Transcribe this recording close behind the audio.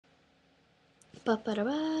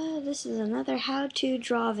This is another how to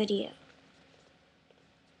draw video.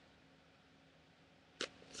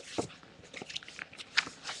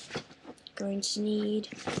 Going to need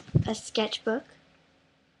a sketchbook,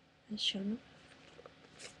 as shown,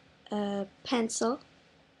 a pencil,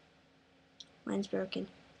 mine's broken,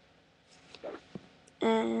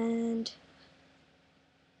 and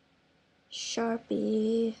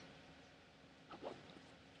Sharpie.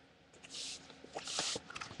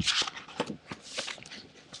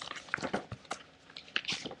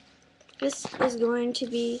 This is going to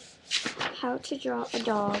be how to draw a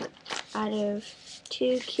dog out of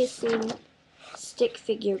 2 kissing stick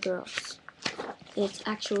figure girls. It's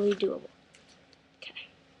actually doable. Okay.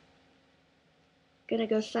 Gonna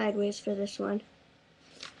go sideways for this one.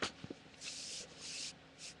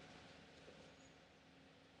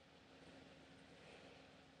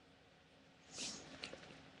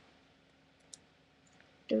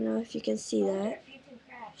 Don't know if you can see that.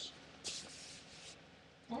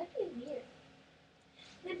 That'd be weird.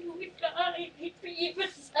 Then we die even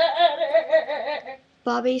sadder.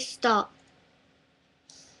 Bobby, stop.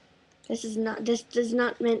 This does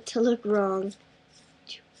not meant to look wrong.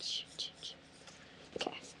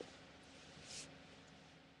 Okay.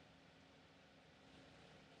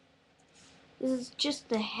 This is just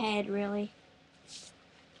the head, really.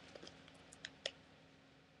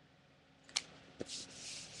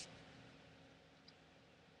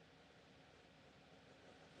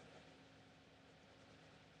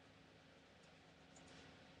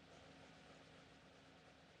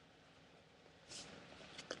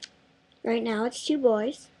 Right now it's 2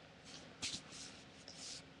 boys.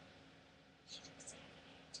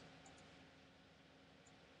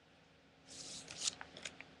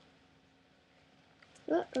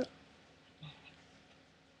 Uh-oh.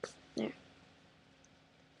 There.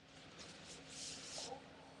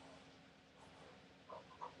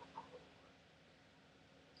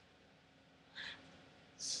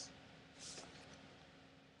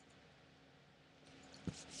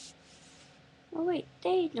 Oh wait,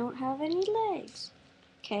 they don't have any legs.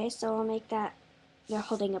 Okay, so I'll make that they're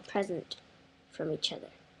holding a present from each other.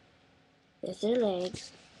 There's their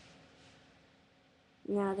legs.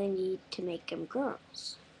 Now they need to make them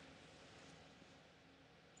girls.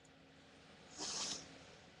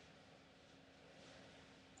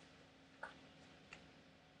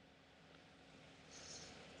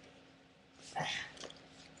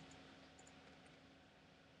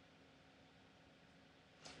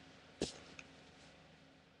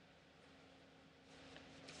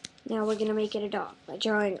 Now we're going to make it a dog by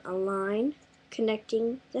drawing a line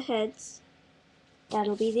connecting the heads.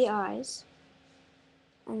 That'll be the eyes.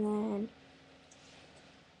 And then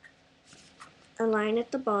a line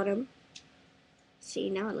at the bottom. See,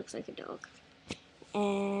 now it looks like a dog.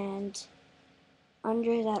 And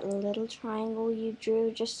under that little triangle you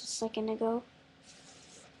drew just a second ago,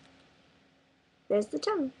 there's the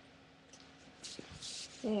tongue.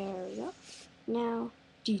 There we go. Now,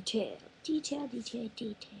 detail. Detail, detail,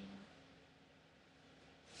 detail.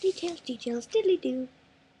 Details, details, diddly-doo.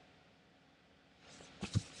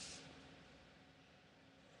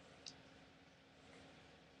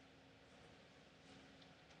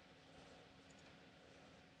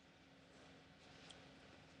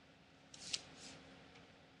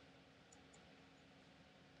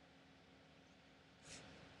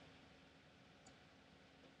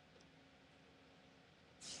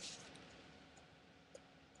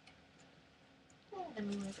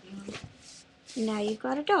 Now you've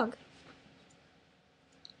got a dog.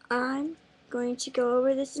 I'm going to go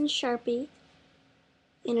over this in Sharpie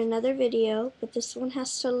in another video, but this one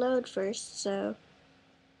has to load first, so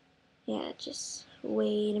yeah, just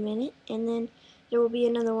wait a minute, and then there will be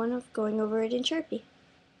another one of going over it in Sharpie.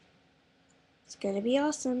 It's gonna be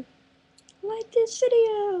awesome. Like this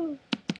video!